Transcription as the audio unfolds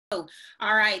All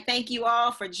right. Thank you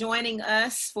all for joining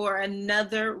us for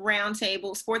another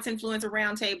roundtable, Sports Influencer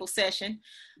Roundtable session.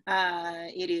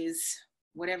 It is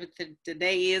whatever the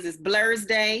day is. It's Blur's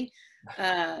Day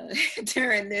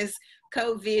during this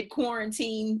COVID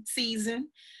quarantine season.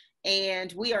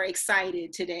 And we are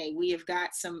excited today. We have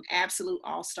got some absolute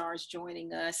all-stars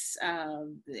joining us.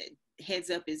 Heads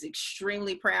Up is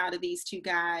extremely proud of these two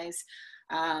guys.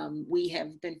 We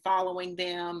have been following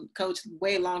them, Coach,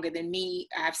 way longer than me.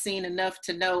 I've seen enough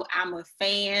to know I'm a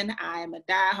fan. I am a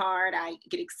diehard. I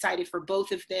get excited for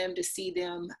both of them to see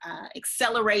them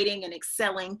accelerating and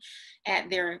excelling at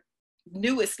their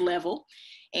newest level,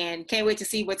 and can't wait to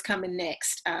see what's coming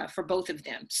next for both of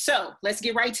them. So let's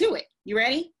get right to it. You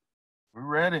ready? We're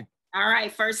ready. All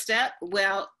right, first up,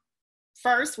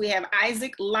 first, we have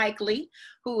Isaac Likekele,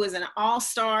 who is an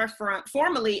all-star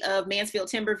formerly of Mansfield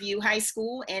Timberview High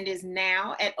School and is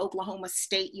now at Oklahoma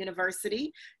State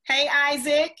University. Hey,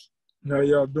 Isaac. How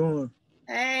y'all doing?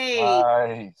 Hey.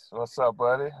 Nice. What's up,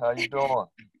 buddy? How you doing?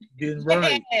 Getting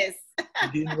right. Yes.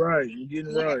 You're getting right. You're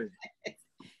getting right.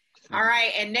 All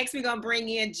right, and next we're going to bring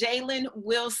in Jalen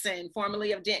Wilson,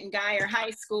 formerly of Denton Guyer High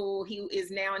School. He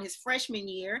is now in his freshman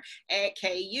year at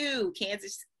KU,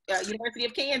 University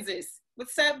of Kansas.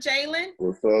 What's up, Jalen?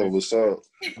 What's up? What's up?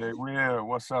 Hey, Will.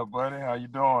 What's up, buddy? How you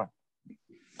doing?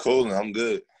 Cool. I'm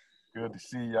good. Good to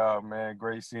see y'all, man.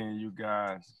 Great seeing you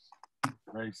guys.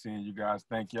 Great seeing you guys.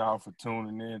 Thank y'all for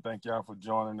tuning in. Thank y'all for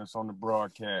joining us on the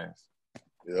broadcast.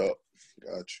 Yep.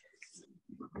 Got you.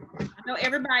 I know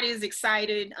everybody is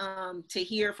excited to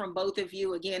hear from both of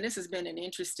you. Again, this has been an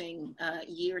interesting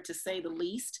year, to say the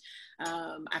least.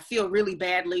 I feel really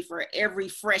badly for every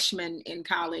freshman in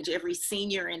college, every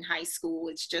senior in high school.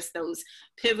 It's just those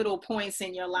pivotal points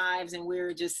in your lives, and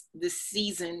this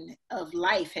season of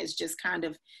life has just kind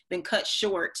of been cut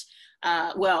short.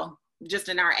 Just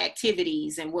in our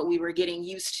activities and what we were getting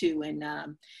used to, and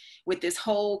with this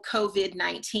whole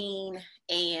COVID-19,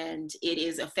 and it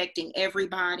is affecting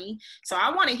everybody. So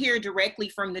I want to hear directly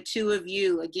from the two of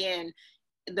you again,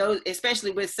 those,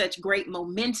 especially with such great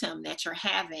momentum that you're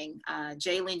having.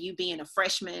 Jalen, you being a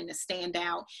freshman, a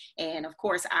standout, and of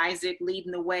course Isaac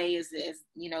leading the way as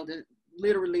you know,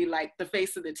 literally like the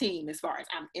face of the team as far as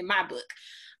I'm in my book.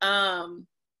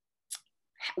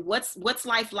 What's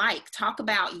life like? Talk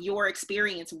about your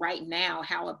experience right now,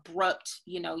 how abrupt,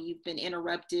 you've been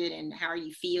interrupted, and how are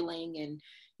you feeling, and,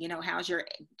 how's your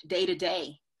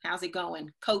day-to-day? How's it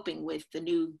going, coping with the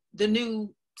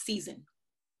new season?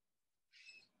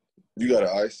 You got it,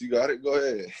 Ice. You got it? Go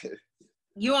ahead.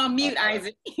 You on mute,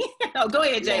 Isaac. Oh, go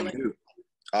ahead, Jalen.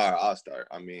 All right, I'll start.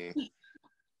 I mean,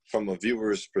 from a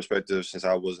viewer's perspective, since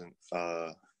I wasn't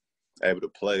able to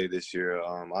play this year,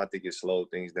 I think it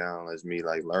slowed things down as me,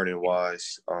 like, learning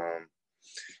wise.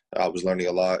 I was learning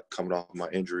a lot coming off my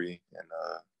injury,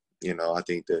 and I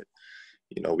think that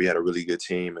we had a really good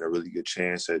team and a really good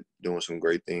chance at doing some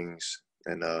great things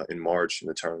in March in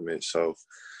the tournament. So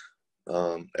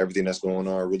everything that's going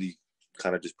on really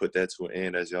kind of just put that to an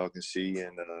end, as y'all can see,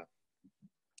 and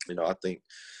I think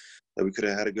that we could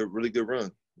have had a really good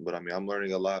run. But I mean, I'm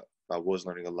learning a lot. I was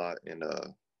learning a lot, and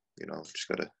just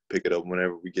got to pick it up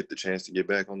whenever we get the chance to get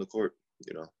back on the court.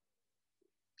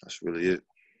 That's really it.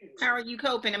 How are you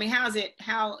coping? I mean,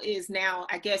 how is now,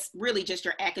 I guess, really just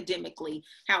your academically,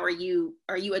 are you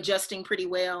adjusting pretty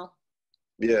well?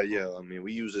 Yeah. I mean,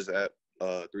 we use this app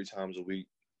 3 times a week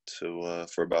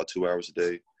for about 2 hours a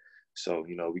day. So,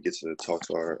 we get to talk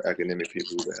to our academic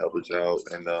people to help us out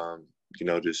and,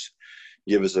 just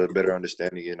give us a better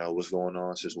understanding, what's going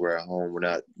on since we're at home. We're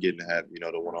not getting to have,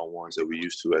 the one-on-ones that we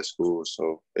used to at school.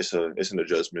 So it's an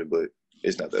adjustment, but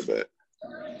it's not that bad.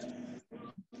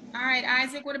 All right,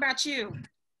 Isaac, what about you?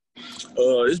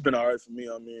 It's been all right for me.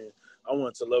 I mean, I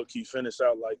wanted to low-key finish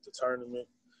out, like, the tournament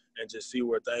and just see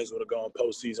where things would have gone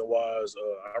postseason-wise.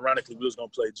 Ironically, we was going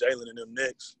to play Jalen and them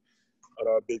next at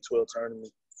our Big 12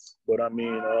 tournament. But, I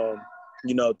mean,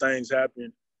 things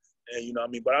happen. And,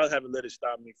 but I haven't let it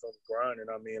stop me from grinding.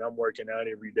 I mean, I'm working out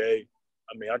every day.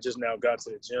 I mean, I just now got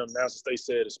to the gym. Now, since they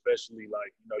said especially,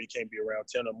 like, you can't be around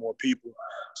 10 or more people.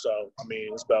 So, I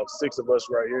mean, it's about 6 of us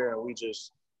right here, and we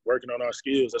just working on our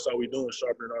skills. That's all we doing,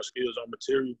 sharpening our skills on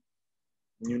material,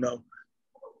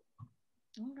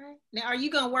 All right. Now, are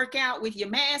you going to work out with your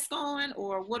mask on,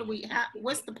 or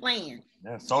what's the plan?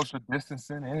 Yeah, social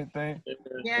distancing, anything?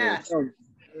 Yeah.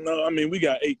 No, I mean, we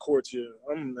got 8 courts here.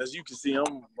 As you can see,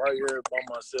 I'm right here by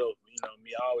myself.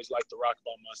 Me, I always like to rock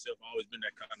by myself. I've always been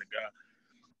that kind of guy.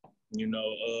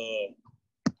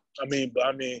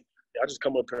 I just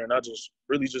come up here and I just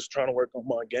really just trying to work on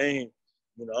my game.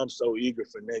 I'm so eager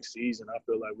for next season. I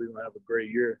feel like we're going to have a great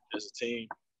year as a team.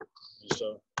 And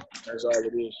so That's all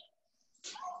it is.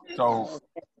 So,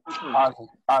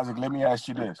 Isaac, let me ask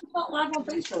you this.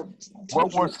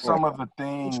 What were some of the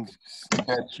things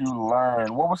that you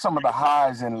learned? What were some of the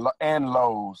highs and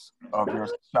lows of your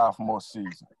sophomore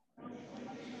season?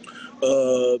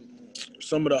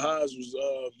 Some of the highs was,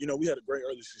 we had a great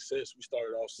early success. We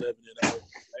started off 7-0,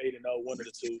 8-0, one of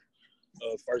the two.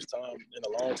 First time in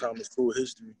a long time in school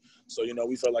history. So,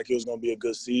 we felt like it was going to be a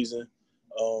good season.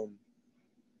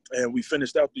 And we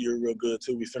finished out the year real good,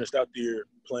 too. We finished out the year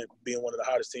being one of the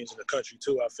hottest teams in the country,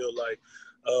 too, I feel like.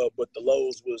 But the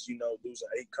lows was, losing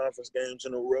 8 conference games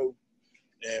in a row.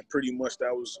 And pretty much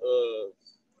that was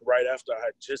right after I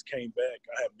had just came back.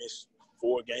 I had missed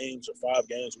 4 games or 5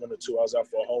 games, 1 or 2. I was out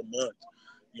for a whole month.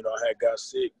 I had got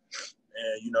sick.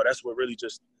 And, that's what really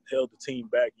just held the team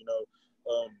back,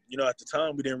 at the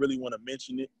time, we didn't really want to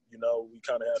mention it. We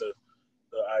kind of had a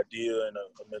idea and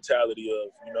a mentality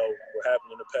of, what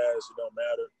happened in the past, it don't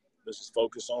matter. Let's just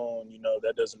focus on,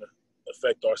 that doesn't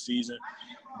affect our season.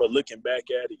 But looking back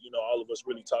at it, all of us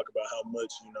really talk about how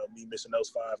much, me missing those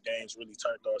 5 games really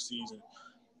turned our season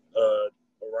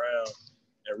around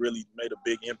and really made a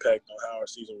big impact on how our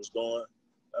season was going.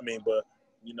 But,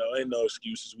 ain't no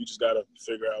excuses. We just got to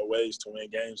figure out ways to win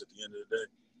games at the end of the day.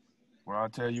 Well, I'll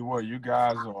tell you what, you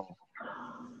guys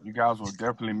were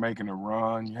definitely making a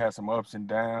run. You had some ups and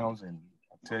downs, and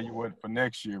I'll tell you what, for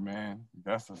next year, man,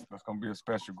 that's going to be a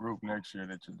special group next year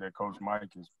that Coach Mike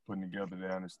is putting together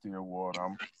down in Stillwater.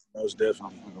 I'm most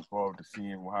definitely looking forward to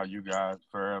seeing how you guys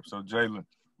fare up. So, Jalen,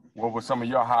 what were some of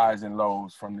your highs and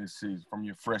lows from this season, from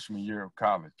your freshman year of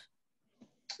college?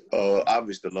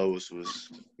 Obviously, the lowest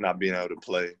was not being able to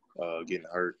play, getting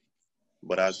hurt.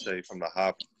 But I'd say from the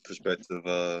high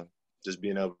perspective, just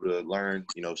being able to learn,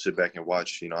 sit back and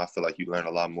watch. I feel like you learn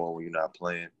a lot more when you're not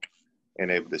playing and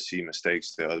able to see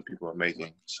mistakes that other people are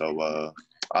making. So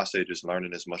I say just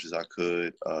learning as much as I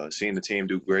could, seeing the team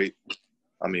do great.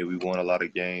 We won a lot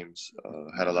of games,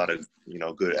 had a lot of,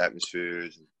 good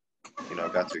atmospheres,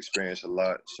 and, got to experience a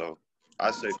lot. So I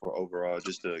say for overall,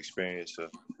 just the experience of,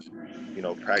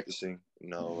 practicing,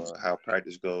 how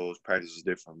practice goes. Practice is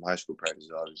different from high school practice,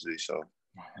 obviously. So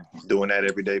doing that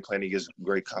every day, playing against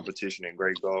great competition and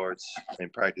great guards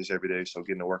and practice every day. So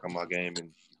getting to work on my game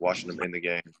and watching them in the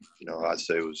game, I'd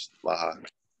say it was a lot high.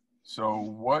 So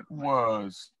what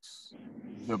was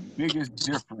the biggest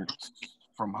difference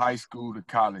from high school to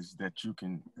college that you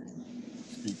can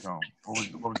speak on?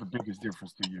 What was the biggest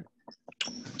difference to you?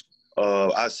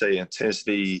 I'd say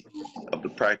intensity of the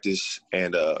practice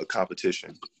and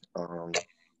competition.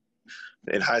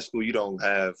 In high school, you don't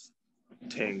have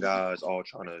 10 guys all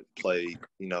trying to play,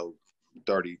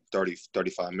 30,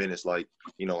 35 minutes. Like,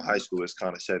 high school is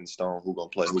kind of set in stone who's going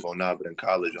to play, who's going to not. But in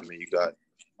college, you got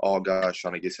all guys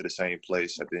trying to get to the same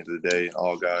place at the end of the day. And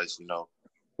all guys,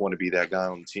 want to be that guy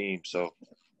on the team. So,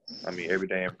 every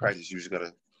day in practice, you just got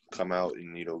to come out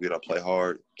and, get up, play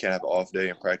hard. Can't have an off day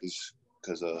in practice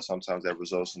because sometimes that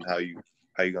results in how you're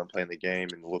going to play in the game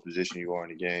and what position you are in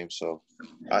the game. So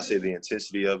I say the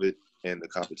intensity of it and the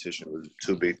competition were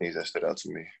 2 big things that stood out to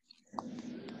me.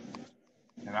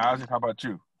 And Isaac, how about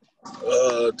you?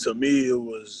 To me, it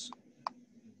was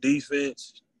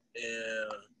defense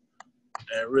and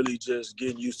really just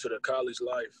getting used to the college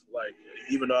life. Like,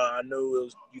 even though I knew it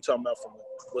was you talking about from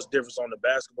what's different on the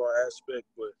basketball aspect,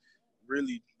 but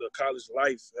really the college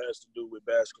life has to do with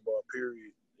basketball,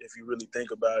 period. If you really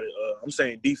think about it, I'm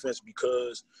saying defense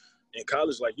because in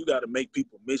college, like, you got to make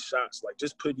people miss shots. Like,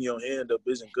 just putting your hand up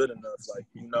isn't good enough. Like,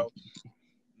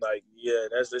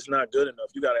 it's not good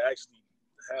enough. You got to actually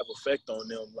have effect on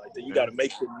them. Like, you got to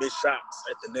make them miss shots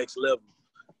at the next level,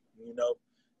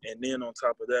 And then on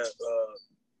top of that,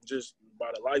 just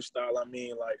by the lifestyle, I'm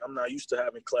not used to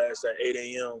having class at 8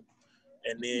 a.m.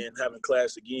 and then having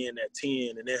class again at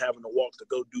 10 and then having to walk to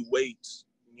go do weights.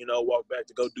 Walk back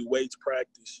to go do weights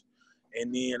practice.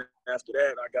 And then after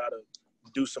that, I got to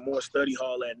do some more study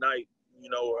hall at night,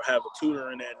 or have a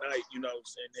tutoring at night, and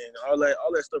then all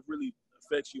that stuff really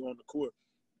affects you on the court.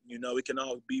 It can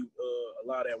all be a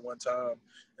lot at one time.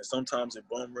 And sometimes it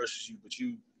bum rushes you, but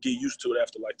you get used to it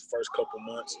after like the first couple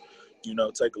months,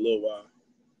 take a little while.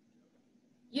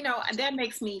 That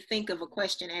makes me think of a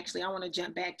question, actually. I want to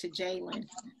jump back to Jalen.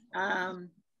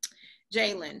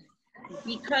 Jalen,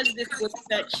 because this was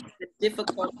such a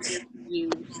difficult year for you,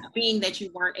 being that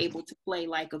you weren't able to play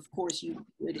like, of course, you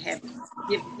would have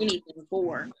given anything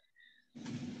for,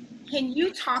 can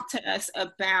you talk to us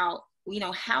about,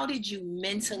 how did you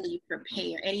mentally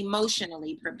prepare and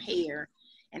emotionally prepare,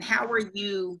 and how did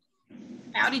you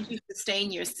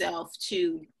sustain yourself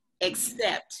to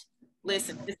accept,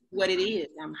 listen, this is what it is.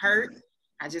 I'm hurt.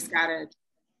 I just got to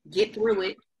get through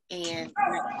it And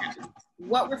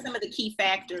what were some of the key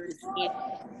factors in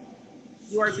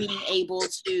your being able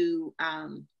to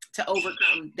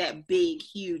overcome that big,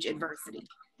 huge adversity?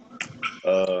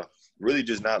 Really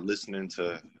just not listening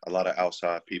to a lot of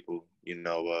outside people,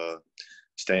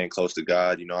 staying close to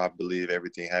God. I believe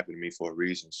everything happened to me for a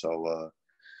reason. So,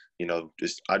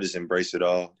 I just embrace it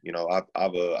all.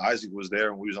 Isaac was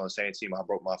there when we was on the same team. I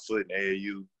broke my foot in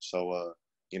AAU. So,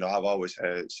 I've always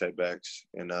had setbacks,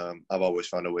 and I've always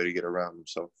found a way to get around them.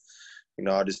 So,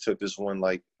 I just took this one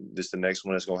like this the next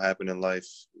one that's going to happen in life.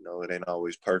 It ain't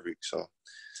always perfect. So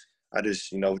I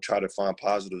just, try to find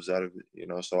positives out of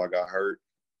it, so I got hurt.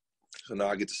 So now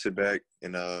I get to sit back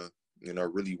and,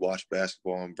 really watch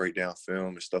basketball and break down film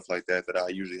and stuff like that I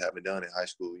usually haven't done in high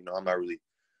school. I'm not really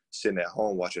sitting at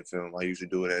home watching film. I usually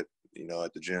do it at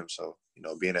the gym. So,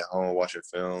 being at home watching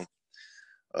film,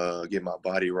 getting my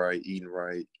body right, eating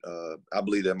right. I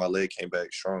believe that my leg came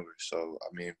back stronger. So,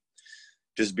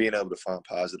 just being able to find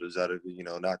positives out of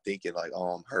it, not thinking like,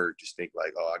 oh, I'm hurt. Just think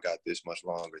like, oh, I got this much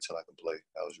longer till I can play.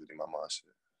 That was really my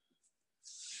mindset.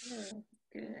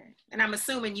 Good. And I'm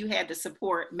assuming you had the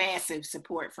support, massive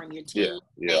support from your team.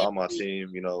 Yeah, on my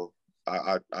team,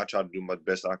 I try to do my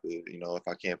best I could. If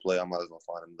I can't play, I might as well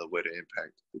find another way to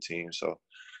impact the team. So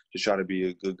just try to be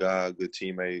a good guy, a good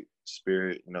teammate,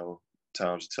 spirit,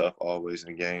 times are tough always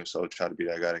in the game. So try to be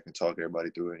that guy that can talk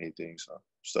everybody through anything. So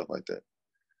stuff like that.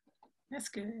 That's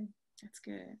good. That's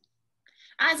good.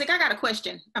 Isaac, I got a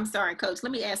question. I'm sorry, Coach.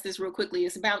 Let me ask this real quickly.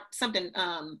 It's about something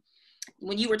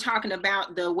when you were talking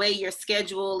about the way your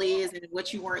schedule is and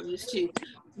what you weren't used to.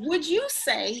 Would you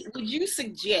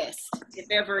suggest, if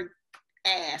ever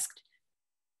asked,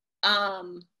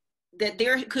 that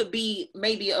there could be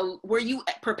maybe were you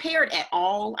prepared at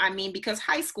all? I mean, because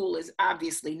high school is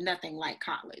obviously nothing like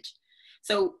college.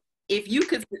 So if you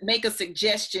could make a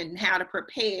suggestion how to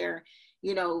prepare,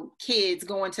 kids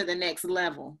going to the next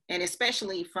level, and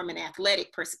especially from an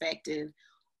athletic perspective,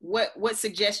 what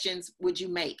suggestions would you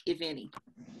make, if any?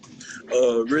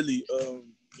 Really,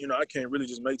 I can't really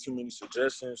just make too many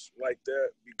suggestions like that,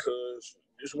 because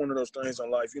it's one of those things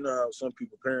in life. You know how some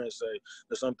people, parents say,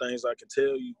 there's some things I can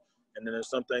tell you, and then there's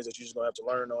some things that you just gonna have to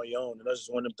learn on your own. And that's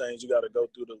just one of them things you got to go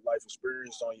through the life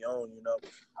experience on your own.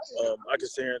 I can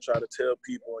sit here and try to tell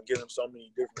people and give them so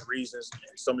many different reasons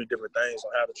and so many different things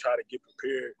on how to try to get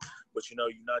prepared. But you're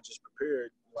not just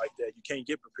prepared like that. You can't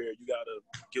get prepared. You got to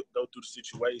go through the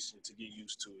situation to get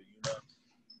used to it.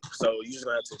 So you're just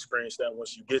gonna have to experience that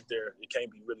once you get there. It can't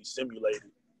be really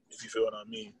simulated, if you feel what I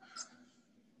mean.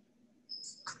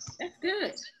 That's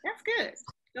good. That's good.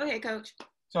 Go ahead, Coach.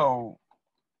 So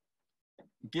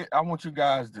I want you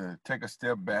guys to take a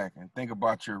step back and think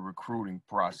about your recruiting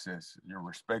process, your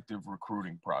respective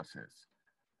recruiting process.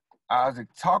 Isaac,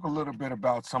 talk a little bit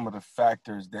about some of the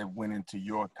factors that went into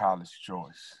your college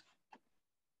choice.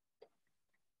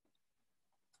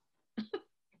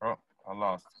 Oh, I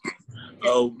lost.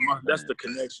 Oh, that's the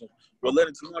connection.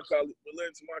 Related to my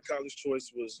college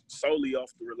choice was solely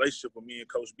off the relationship with me and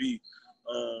Coach B.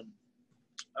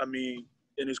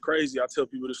 And it's crazy. I tell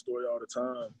people this story all the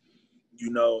time.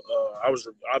 I was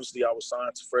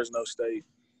signed to Fresno State,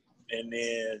 and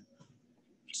then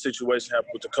situation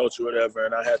happened with the coach or whatever,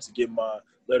 and I had to get my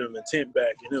letter of intent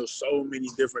back. And there was so many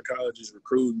different colleges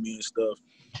recruiting me and stuff.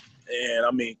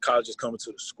 And colleges coming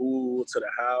to the school, to the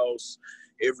house,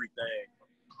 everything.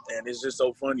 And it's just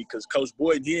so funny because Coach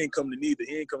Boyd, he ain't come to neither.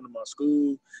 He ain't come to my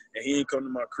school, and he ain't come to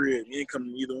my crib. He ain't come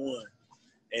to either one.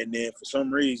 And then for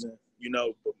some reason,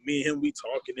 but me and him, we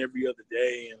talking every other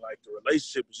day, and like the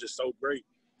relationship is just so great.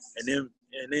 And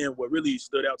then what really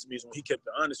stood out to me is when he kept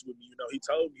it honest with me. He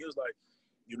told me, he was like,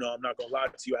 I'm not gonna lie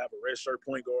to you. I have a redshirt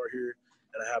point guard here,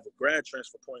 and I have a grad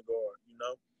transfer point guard.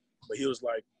 But he was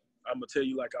like, I'm gonna tell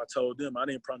you, like I told them, I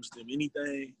didn't promise them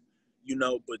anything,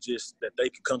 but just that they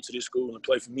could come to this school and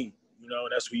play for me,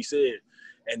 and that's what he said.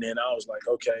 And then I was like,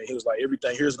 okay. He was like,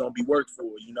 everything here is gonna be worked for,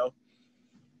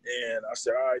 And I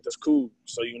said, all right, that's cool.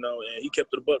 So, and he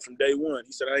kept it a buck from day one.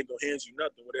 He said, I ain't going to hand you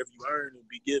nothing. Whatever you earn will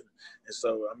be given. And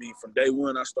so, from day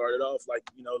one, I started off like,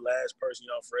 last person,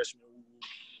 freshman,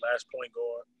 last point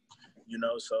guard,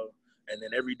 so. And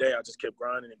then every day I just kept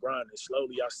grinding and grinding. And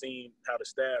slowly I seen how the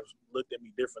staff looked at me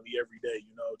differently every day,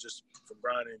 just from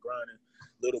grinding and grinding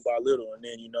little by little. And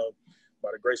then,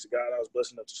 by the grace of God, I was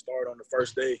blessed enough to start on the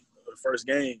first day of the first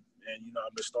game. And,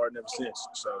 I've been starting ever since.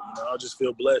 So, I just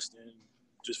feel blessed and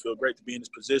just feel great to be in this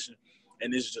position.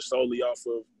 And this is just solely off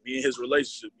of me and his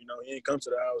relationship. He ain't come to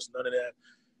the house, none of that.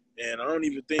 And I don't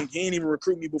even think, he ain't even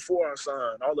recruit me before I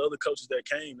signed. All the other coaches that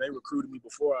came, they recruited me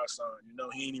before I signed.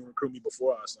 He ain't even recruit me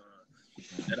before I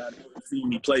signed. And I see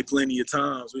me play plenty of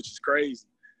times, which is crazy.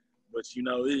 But, you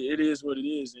know, it is what it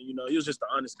is. And, you know, he was just an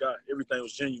honest guy. Everything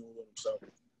was genuine with him. So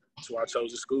that's why I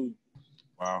chose the school.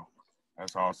 Wow.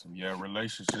 That's awesome. Yeah,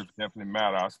 relationships definitely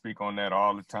matter. I speak on that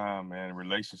all the time, man.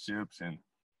 Relationships and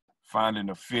finding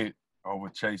a fit over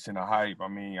chasing a hype. I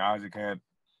mean, Isaac had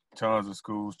tons of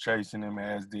schools chasing him,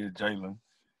 as did Jalen.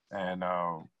 And,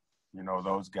 you know,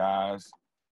 those guys,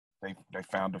 they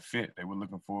found a fit. They were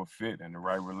looking for a fit and the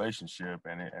right relationship,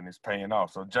 and it's paying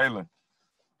off. So, Jalen,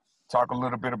 talk a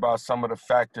little bit about some of the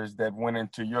factors that went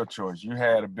into your choice. You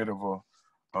had a bit of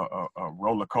a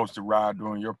roller coaster ride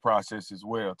during your process as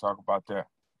well. Talk about that.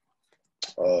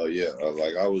 Yeah,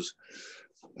 like I was.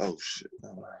 Oh shit!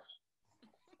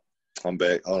 I'm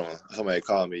back. Hold on. Somebody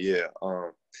called me. Yeah.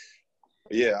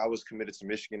 Yeah, I was committed to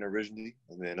Michigan originally,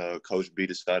 and then Coach B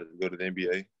decided to go to the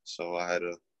NBA, so I had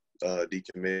to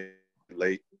decommit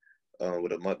late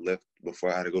with a month left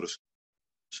before I had to go to school.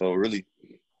 So really,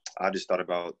 I just thought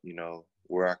about, you know,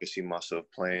 where I could see myself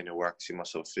playing and where I could see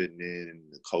myself fitting in, and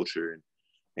the culture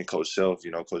and Coach Self.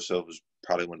 You know, Coach Self was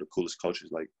probably one of the coolest coaches,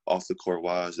 like off the court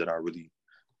wise, that I really,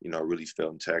 you know, really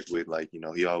felt intact with. Like, you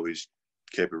know, he always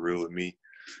kept it real with me.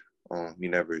 He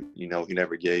never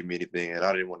gave me anything, and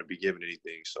I didn't want to be given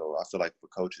anything. So I feel like for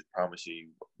coaches promising you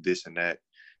this and that,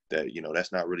 you know,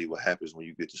 that's not really what happens when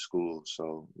you get to school.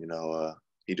 So, you know,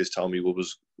 he just told me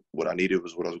what I needed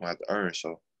was what I was going to have to earn.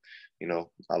 So, you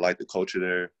know, I liked the culture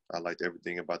there. I liked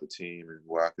everything about the team and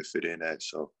where I could fit in at.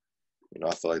 So, you know,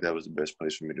 I feel like that was the best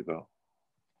place for me to go.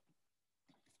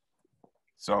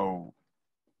 So,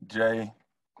 Jay,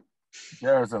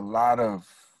 there's a lot of,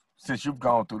 since you've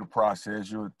gone through the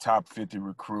process, you're a top 50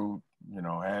 recruit, you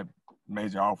know, had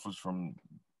major offers from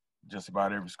just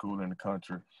about every school in the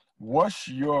country. What's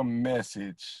your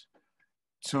message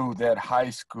to that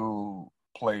high school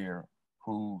player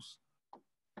who's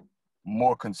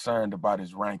more concerned about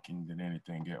his ranking than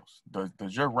anything else?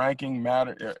 Does your ranking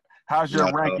matter? How's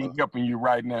your ranking helping you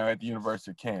right now at the University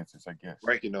of Kansas, I guess?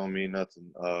 Ranking don't mean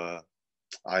nothing.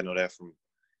 I know that from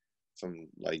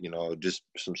like, you know, just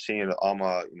from seeing all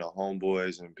my, you know,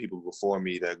 homeboys and people before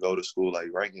me that go to school. Like,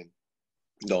 ranking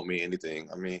don't mean anything.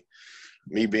 I mean,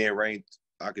 me being ranked,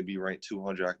 I could be ranked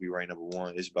 200, I could be ranked number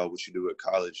 1. It's about what you do at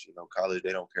college. You know, college,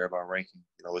 they don't care about ranking.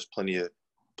 You know, there's plenty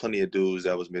of dudes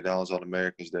that was McDonald's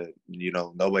All-Americans that, you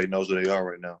know, nobody knows where they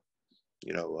are right now.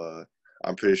 You know,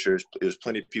 I'm pretty sure there's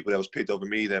plenty of people that was picked over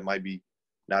me that might be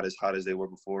not as hot as they were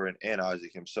before, and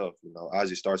Isaac himself. You know,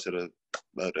 Isaac starts at a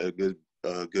good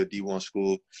D1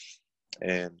 school,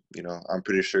 and, you know, I'm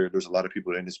pretty sure there's a lot of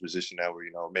people in this position now where,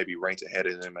 you know, maybe ranked ahead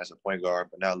of them as a point guard,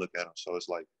 but now look at them. So it's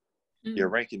like, your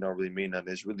ranking don't really mean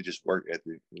nothing. It's really just work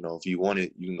ethic. You know, if you want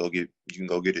it, you can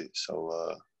go get it.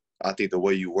 So I think the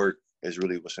way you work is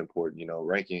really what's important. You know,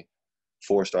 ranking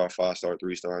 4-star, 5-star,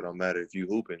 3-star, it don't matter. If you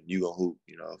hooping, you gonna hoop.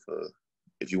 You know,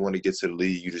 if you want to get to the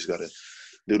league, you just gotta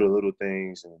do the little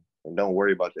things and don't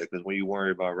worry about that. Because when you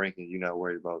worry about ranking, you're not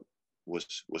worried about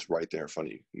what's right there in front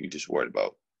of you. You just worried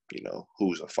about, you know,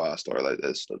 who's a 5-star. Like,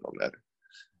 that stuff don't matter.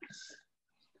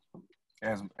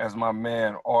 As my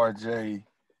man RJ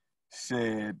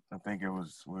said, I think we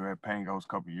were at Pangos a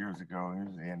couple of years ago,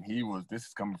 and this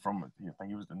is coming from, I think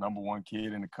he was the number 1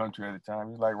 kid in the country at the time.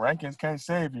 He's like, rankings can't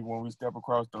save you when we step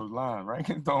across those lines.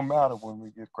 Rankings don't matter when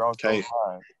we get across those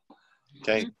lines.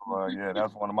 Can't. Yeah,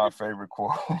 that's one of my favorite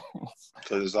quotes.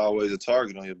 Because there's always a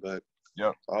target on your back.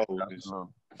 Yep. Always.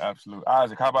 Absolutely.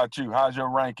 Isaac, how about you? How's your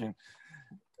ranking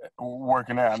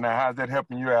working out now? How's that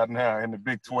helping you out now in the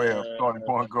Big 12, starting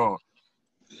point guard?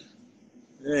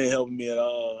 It ain't helping me at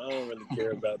all. I don't really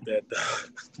care about that,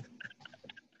 though.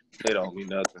 It don't mean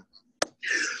nothing.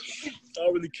 I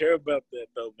don't really care about that,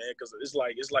 though, man, because it's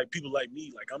like people like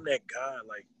me. Like, I'm that guy.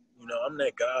 Like, you know, I'm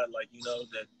that guy, like, you know,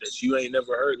 that you ain't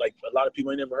never heard. Like, a lot of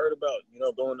people ain't never heard about, you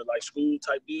know, going to, like, school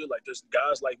type deal. Like, there's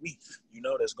guys like me, you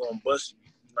know, that's going to bust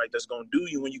you. Like, that's going to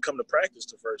do you when you come to practice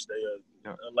the first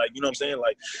day. Like, you know what I'm saying?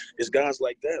 Like, it's guys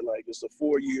like that. Like, it's a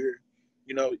 4-year,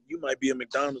 you know, you might be a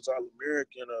McDonald's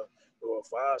All-American or a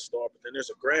 5-star, but then there's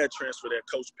a grad transfer that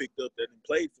coach picked up that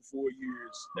played for 4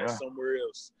 years somewhere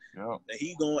else. Yeah. And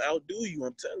he gonna outdo you,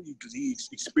 I'm telling you, because he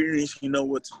experienced, you know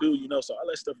what to do, you know. So all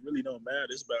that stuff really don't matter.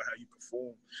 It's about how you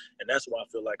perform. And that's why I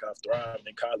feel like I've thrived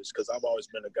in college, because I've always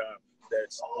been a guy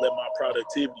that's let my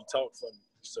productivity talk for me.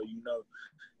 So, you know,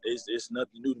 it's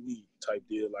nothing new to me type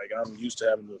deal. Like, I'm used to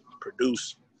having to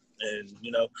produce, and,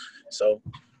 you know, so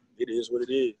it is what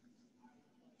it is.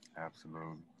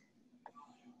 Absolutely.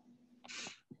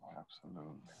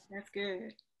 That's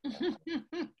good.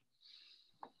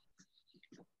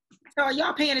 So are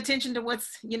y'all paying attention to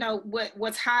what's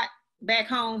hot back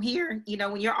home here, you know,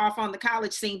 when you're off on the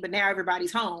college scene, but now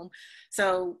everybody's home.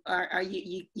 So are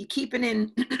you keeping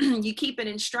in you keeping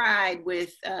in stride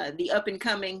with the up and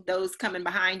coming, those coming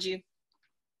behind you?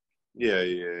 Yeah.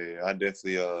 I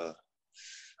definitely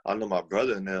I know my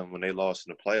brother and them, when they lost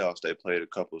in the playoffs, they played a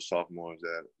couple of sophomores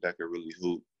that could really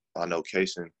hoop. I know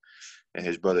Kaysen and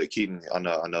his brother Keaton. I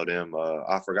know them.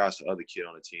 I forgot the other kid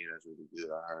on the team that's really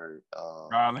good. I heard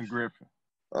Rylan Griffin.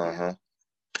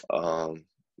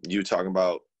 You talking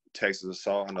about Texas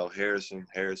Assault? I know Harrison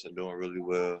doing really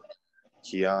well.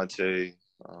 Keontae,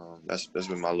 that's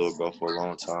been my little bro for a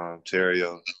long time.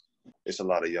 Terrio, it's a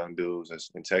lot of young dudes that's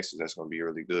in Texas that's gonna be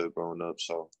really good growing up.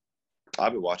 So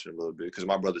I've been watching a little bit because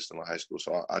my brother's still in high school,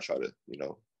 so I try to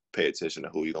pay attention to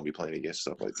who you're gonna be playing against,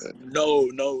 stuff like that. No,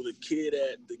 the kid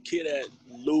at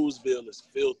Louisville is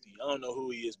filthy. I don't know who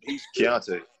he is, but he's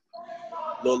filthy. Keontae,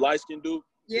 little light skinned dude.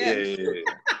 Yeah.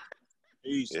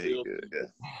 He's filthy. Good, yeah.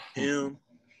 Him,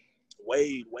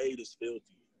 Wade is filthy.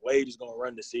 Wade is gonna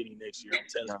run the city next year. I'm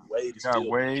telling you, Wade is filthy.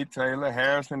 Wade, Taylor,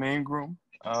 Harrison, Ingram.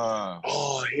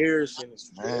 Harrison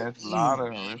is filthy. Man, it's a lot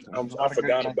of. I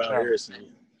forgot about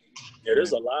Harrison. Yeah,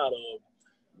 there's a lot of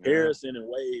Harrison and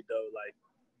Wade though. Like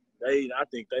I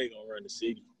think they gonna run the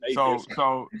city.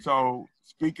 So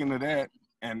speaking of that,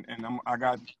 and I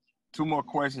got two more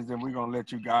questions, and we're gonna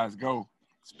let you guys go.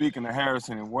 Speaking of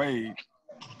Harrison and Wade,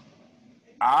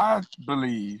 I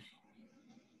believe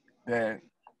that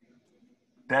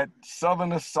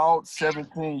Southern Assault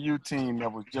 17U team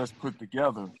that was just put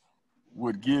together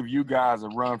would give you guys a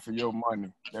run for your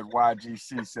money. That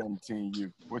YGC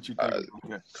 17U. What you think about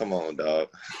that? Come on, dog.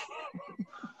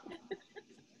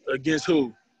 Against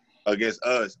who? Against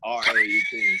us, our AAU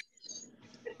team.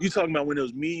 You talking about when it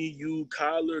was me, you,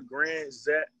 Kyler, Grant,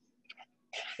 Zach?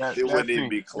 It wouldn't even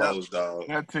be close, dog.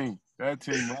 That team right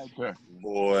there.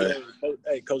 Boy.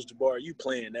 Hey, Coach Jabbar, you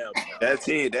playing now. That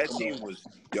team was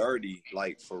dirty,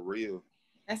 like, for real.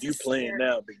 You playing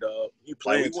now, big dog. You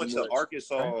playing. Like, we went to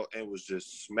Arkansas and was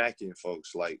just smacking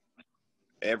folks, like,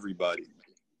 everybody.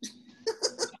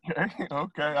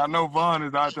 Okay. I know Vaughn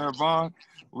is out there. Vaughn,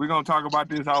 we're going to talk about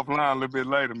this offline a little bit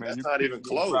later, man. That's not even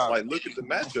close. Like, look at the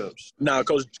matchups. Nah,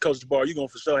 Coach Jabbar, you're going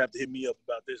to for sure have to hit me up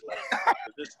about this later.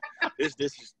 This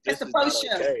is not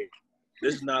okay.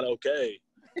 This is not okay.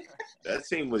 That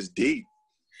team was deep.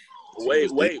 Wade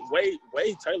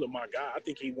Taylor, my guy. I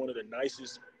think he's one of the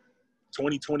nicest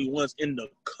 2021s in the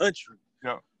country.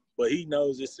 Yeah. But he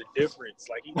knows it's a difference.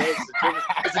 Like, he knows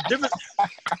it's a difference.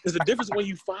 It's a difference when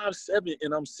you 5'7"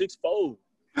 and I'm 6'4",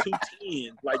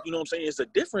 210. Like, you know what I'm saying? It's a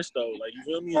difference, though. Like, you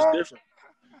feel me? It's different.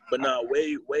 But nah,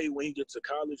 Wade, when he gets to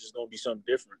college, it's going to be something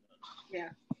different. Yeah.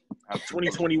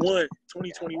 2021, I'm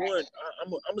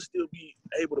going to still be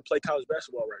able to play college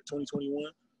basketball, right?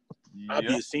 2021, yeah. I'll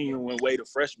be a senior when Wade a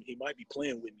freshman. He might be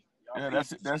playing with me.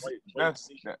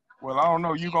 Well, I don't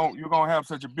know. You're gonna have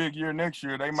such a big year next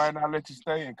year. They might not let you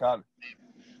stay in college.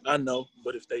 I know,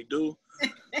 but if they do,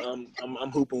 I'm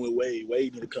hooping with Wade.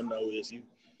 Wade need to come to OSU.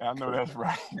 I know that's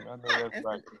right.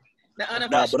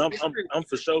 Nah, but I'm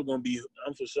for sure gonna be.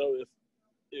 I'm for sure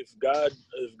if God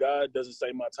doesn't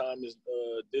say my time is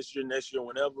this year, next year,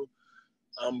 whenever,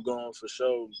 I'm going for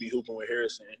sure be hooping with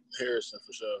Harrison. Harrison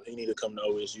for sure. He need to come to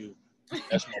OSU.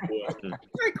 That's my boy.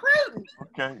 Recruiting.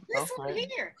 Okay.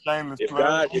 Here.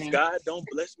 If God don't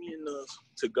bless me enough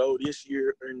to go this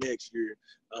year or next year,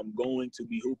 I'm going to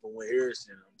be hooping with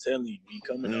Harrison. I'm telling you, he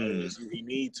coming to OSU. He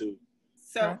need to.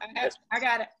 So I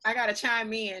gotta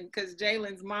chime in because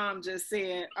Jalen's mom just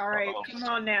said, "All right, come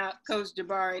on now, Coach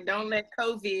Jabari, don't let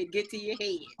COVID get to your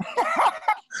head."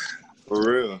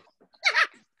 For real.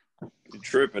 You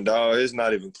tripping, dog. It's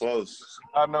not even close.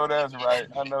 I know that's right.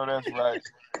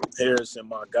 Harrison,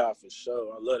 my guy, for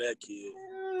sure. I love that kid.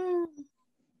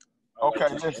 Okay,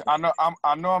 listen. I know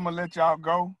I'm gonna let y'all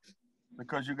go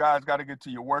because you guys got to get to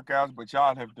your workouts, but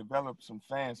y'all have developed some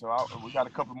fans, so we got a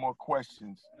couple more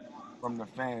questions from the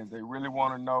fans. They really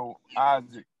want to know,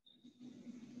 Isaac,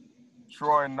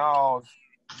 Troy Knowles,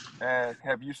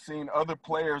 have you seen other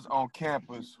players on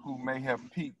campus who may have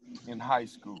peaked in high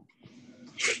school?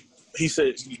 You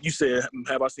said,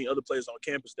 have I seen other players on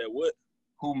campus that what?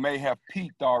 Who may have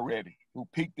peaked already, who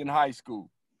peaked in high school.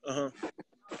 Uh-huh.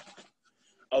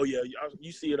 Oh, yeah,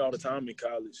 you see it all the time in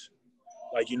college.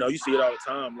 Like, you see it all the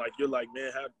time. Like, you're like,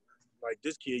 man,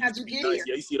 this kid used to be nice.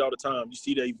 Yeah, you see it all the time. You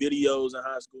see their videos in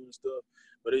high school and stuff.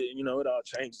 But, it all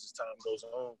changes as time goes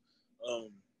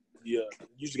on. Yeah,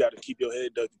 you just got to keep your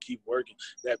head up and keep working.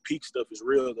 That peak stuff is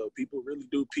real, though. People really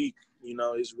do peak.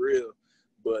 It's real.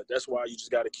 But that's why you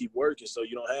just got to keep working so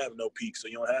you don't have no peak, so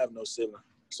you don't have no ceiling.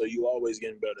 So you always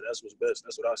getting better. That's what's best.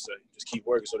 That's what I say. Just keep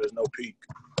working so there's no peak.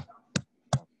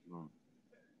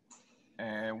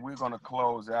 and we're going to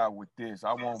close out with this.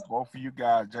 I want both of you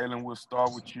guys, Jalen, we'll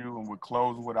start with you, and we'll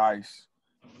close with Ice.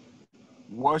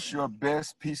 What's your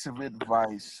best piece of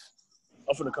advice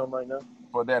I'm finna come right now.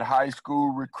 for that high school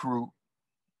recruit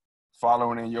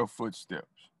following in your footsteps?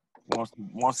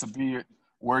 Wants to be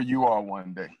where you are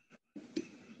one day.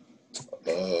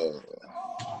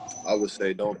 I would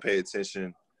say don't pay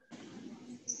attention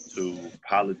to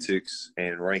politics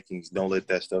and rankings. Don't let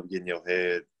that stuff get in your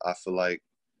head. I feel like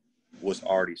what's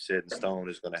already set in stone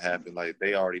is going to happen. Like,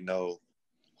 they already know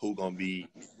who going to be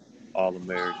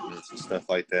All-Americans and stuff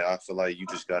like that. I feel like you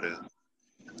just got to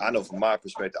 – I know from my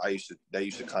perspective, they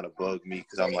used to kind of bug me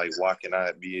because I'm like, why can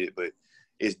I be it? But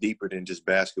it's deeper than just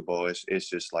basketball. It's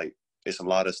just like it's a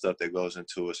lot of stuff that goes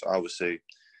into it. So I would say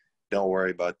don't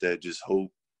worry about that. Just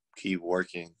hoop, keep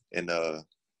working, and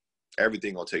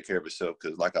everything gonna take care of itself.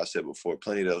 Because like I said before,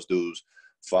 plenty of those dudes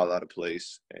fall out of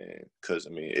place, and because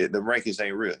the rankings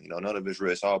ain't real. None of it's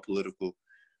real. It's all political.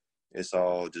 It's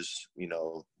all just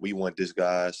we want this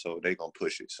guy, so they gonna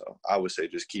push it. So I would say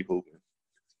just keep hooping.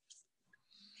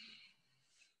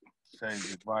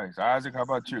 Same advice. Isaac, how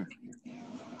about you?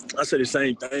 I say the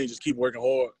same thing. Just keep working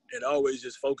hard and always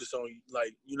just focus on,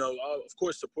 of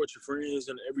course, support your friends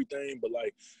and everything, but,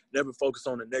 never focus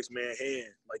on the next man's hand.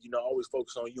 Always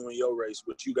focus on you and your race,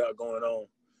 what you got going on.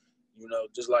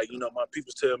 Just my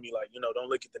people tell me, don't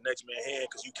look at the next man's hand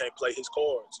because you can't play his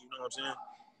cards. You know what I'm saying?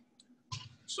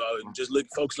 So just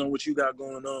focus on what you got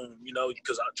going on,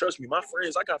 because trust me, my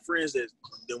friends, I got friends that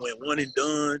went one and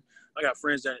done. I got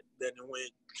friends that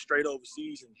went straight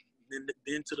overseas and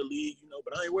then to the league,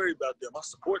 but I ain't worried about them. I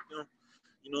support them.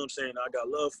 You know what I'm saying? I got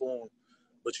love for them.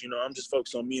 But, I'm just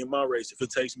focused on me and my race. If it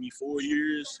takes me 4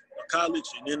 years of college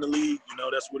and in the league,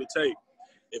 that's what it takes.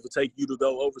 If it take you to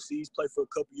go overseas, play for a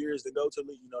couple years, then go to the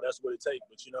league, that's what it takes.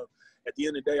 But, at the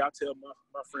end of the day, I tell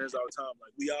my friends all the time,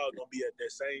 we all going to be at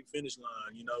that same finish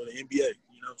line, the NBA,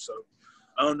 So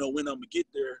I don't know when I'm going to get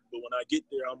there, but when I get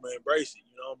there, I'm going to embrace it.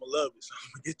 I'm going to love it. So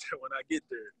I'm going to get there when I get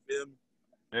there. Feel me?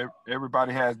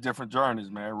 Everybody has different journeys,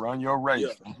 man. Run your race.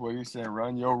 Yeah. That's what he's saying.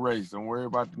 Run your race. Don't worry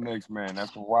about the next man.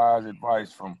 That's some wise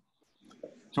advice from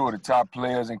two of the top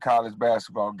players in college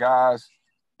basketball. Guys,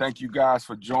 thank you guys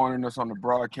for joining us on the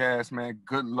broadcast, man.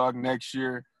 Good luck next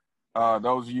year.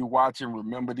 Those of you watching,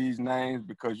 remember these names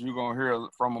because you're going to hear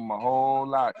from them a whole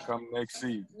lot come next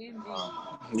season.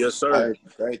 Yes, sir.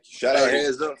 Thank you. Shout out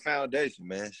Heads Up Foundation,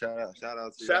 man. Shout out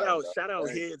to Shout out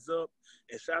Heads Up.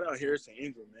 And shout out Harrison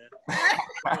Ingram, man.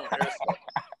 Come on, Harrison.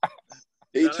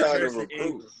 He trying to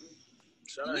recruit.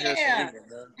 Shout out Harrison Ingram,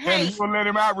 man. Hey, you gonna let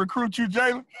him out recruit you,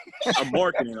 Jalen? I'm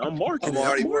marketing. I'm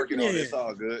already working on it. It's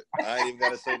all good. I ain't even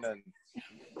gotta say nothing.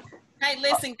 Hey,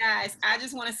 listen, guys, I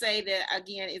just want to say that,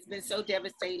 again, it's been so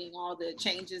devastating, all the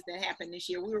changes that happened this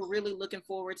year. We were really looking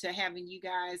forward to having you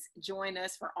guys join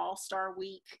us for All-Star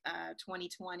Week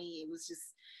 2020.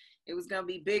 It was going to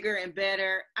be bigger and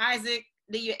better. Isaac,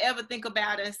 do you ever think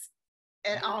about us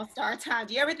at All-Star time?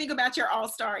 Do you ever think about your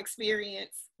All-Star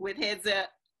experience with Heads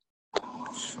Up?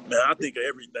 Man, I think of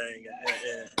everything.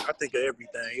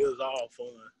 It was all fun.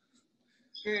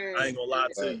 Good. I ain't going to lie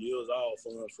to you. It was all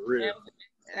fun, for real.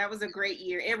 That was a great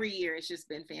year. Every year it's just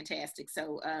been fantastic.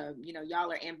 So,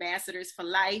 y'all are ambassadors for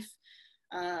life,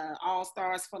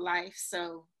 all-stars for life.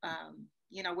 So,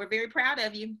 we're very proud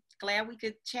of you. Glad we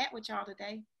could chat with y'all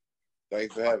today.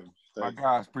 Thanks for having me. My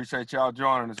guys, appreciate y'all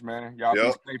joining us, man. Y'all be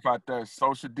safe out there.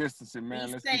 Social distancing,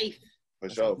 man. Let's safe. For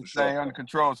sure. Stay under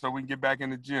control so we can get back in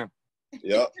the gym.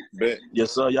 Yep. Bet.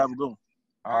 Yes, sir. Y'all have a good one.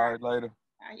 All right, later.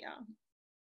 Bye, y'all.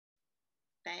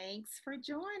 Thanks for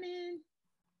joining.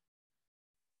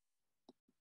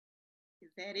 Is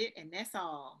that it? And that's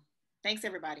all. Thanks,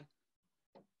 everybody.